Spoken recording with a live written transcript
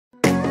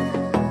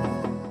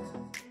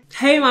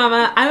Hey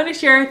mama, I want to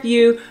share with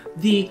you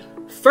the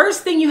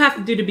first thing you have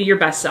to do to be your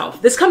best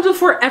self. This comes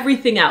before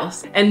everything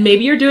else, and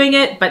maybe you're doing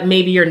it, but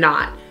maybe you're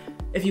not.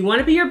 If you want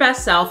to be your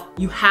best self,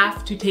 you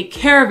have to take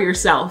care of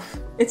yourself.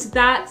 It's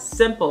that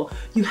simple.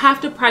 You have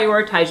to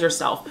prioritize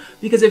yourself,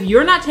 because if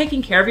you're not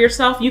taking care of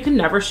yourself, you can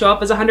never show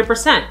up as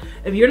 100%.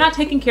 If you're not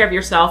taking care of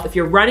yourself, if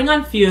you're running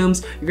on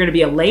fumes, you're gonna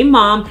be a lame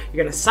mom,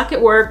 you're gonna suck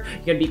at work,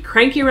 you're gonna be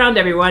cranky around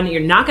everyone,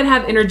 you're not gonna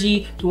have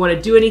energy to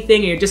wanna do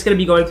anything, and you're just gonna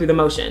be going through the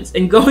motions.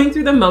 And going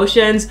through the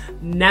motions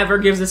never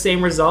gives the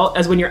same result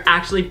as when you're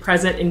actually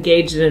present,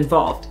 engaged, and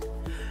involved.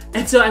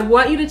 And so I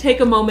want you to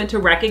take a moment to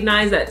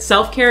recognize that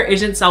self-care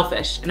isn't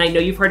selfish. And I know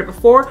you've heard it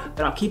before,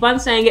 but I'll keep on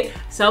saying it.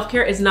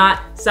 Self-care is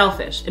not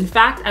selfish. In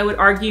fact, I would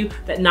argue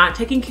that not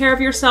taking care of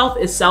yourself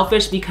is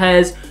selfish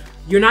because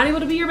you're not able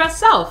to be your best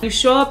self. You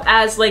show up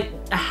as like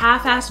a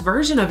half-assed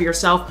version of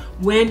yourself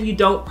when you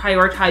don't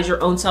prioritize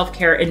your own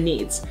self-care and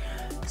needs.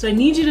 So I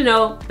need you to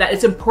know that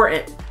it's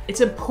important. It's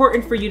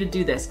important for you to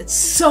do this. It's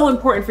so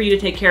important for you to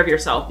take care of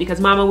yourself, because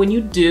mama, when you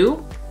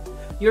do,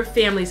 your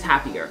family's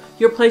happier,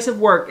 your place of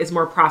work is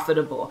more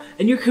profitable,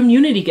 and your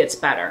community gets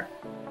better.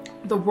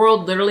 The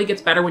world literally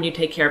gets better when you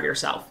take care of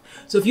yourself.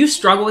 So if you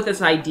struggle with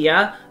this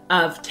idea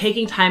of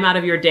taking time out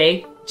of your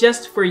day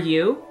just for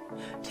you,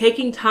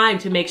 taking time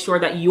to make sure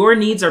that your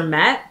needs are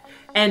met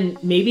and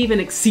maybe even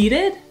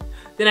exceeded,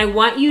 then I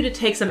want you to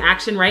take some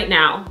action right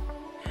now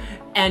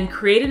and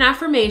create an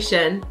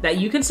affirmation that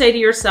you can say to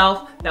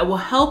yourself that will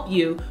help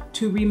you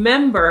to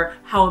remember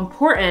how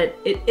important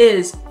it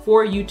is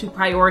for you to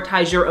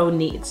prioritize your own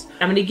needs.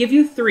 I'm gonna give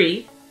you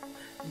 3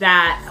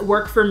 that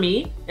work for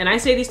me, and I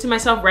say these to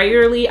myself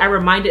regularly. I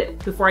remind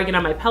it before I get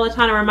on my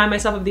Peloton. I remind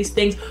myself of these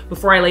things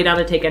before I lay down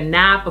to take a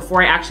nap,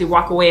 before I actually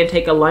walk away and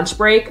take a lunch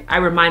break. I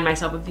remind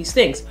myself of these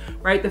things,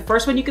 right? The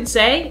first one you can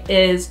say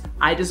is,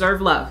 I deserve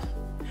love.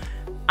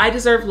 I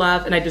deserve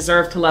love, and I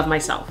deserve to love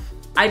myself.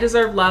 I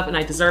deserve love, and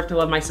I deserve to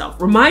love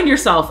myself. Remind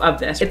yourself of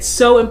this. It's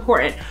so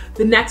important.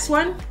 The next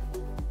one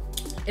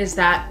is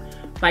that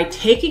by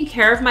taking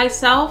care of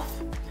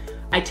myself,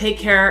 I take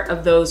care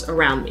of those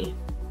around me.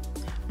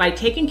 By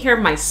taking care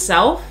of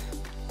myself,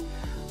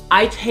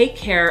 I take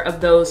care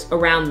of those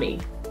around me.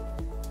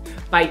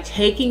 By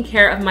taking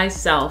care of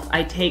myself,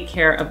 I take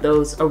care of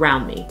those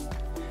around me.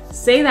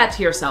 Say that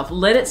to yourself.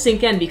 Let it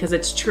sink in, because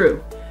it's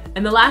true.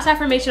 And the last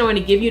affirmation I want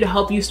to give you to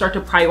help you start to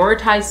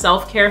prioritize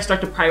self-care,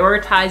 start to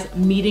prioritize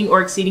meeting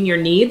or exceeding your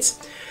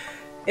needs,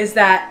 is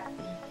that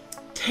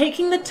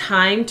taking the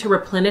time to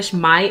replenish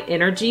my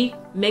energy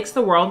makes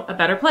the world a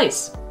better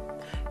place.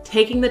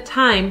 Taking the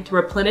time to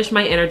replenish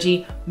my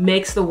energy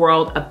makes the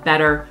world a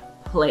better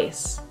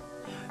place.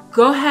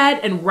 Go ahead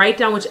and write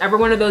down whichever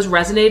one of those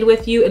resonated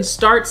with you and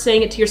start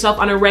saying it to yourself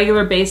on a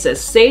regular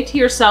basis. Say it to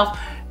yourself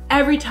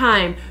every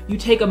time you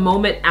take a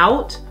moment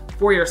out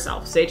for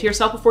yourself. Say it to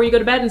yourself before you go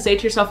to bed, and say it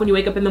to yourself when you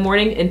wake up in the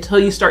morning, until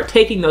you start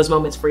taking those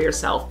moments for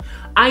yourself.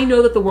 I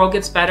know that the world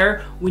gets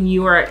better when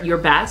you are at your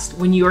best,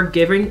 when you are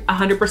giving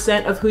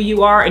 100% of who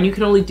you are, and you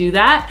can only do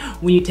that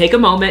when you take a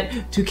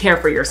moment to care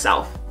for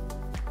yourself.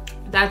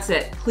 That's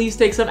it. Please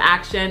take some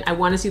action. I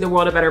want to see the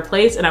world a better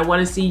place, and I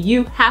want to see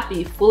you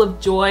happy, full of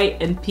joy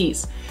and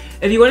peace.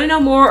 If you want to know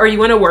more, or you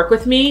want to work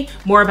with me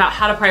more about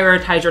how to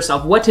prioritize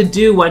yourself, what to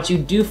do once you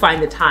do find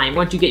the time,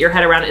 once you get your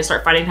head around it and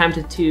start finding time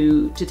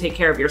to take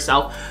care of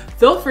yourself,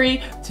 feel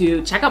free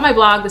to check out my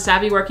blog, The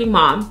Savvy Working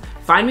Mom.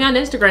 Find me on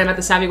Instagram at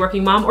The Savvy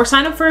Working Mom, or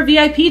sign up for a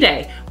VIP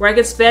day where I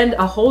could spend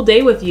a whole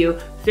day with you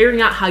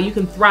figuring out how you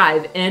can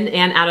thrive in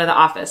and out of the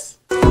office.